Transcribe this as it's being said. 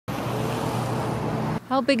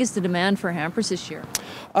How big is the demand for hampers this year?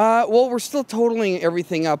 Well, we're still totaling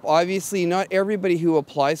everything up. Obviously, not everybody who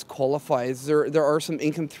applies qualifies. There are some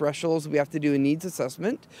income thresholds. We have to do a needs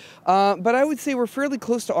assessment. But I would say we're fairly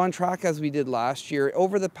close to on track as we did last year.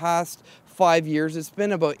 Over the past 5 years, it's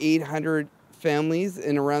been about 800 families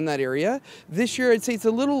in around that area. This year, I'd say it's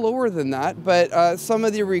a little lower than that, but some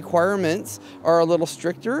of the requirements are a little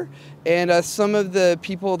stricter. And some of the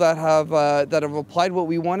people that have applied, what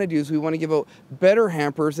we want to do is we want to give out better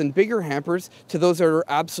hampers and bigger hampers to those that are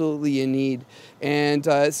absolutely in need. And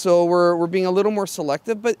so we're being a little more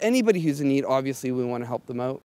selective, but anybody who's in need, obviously, we want to help them out.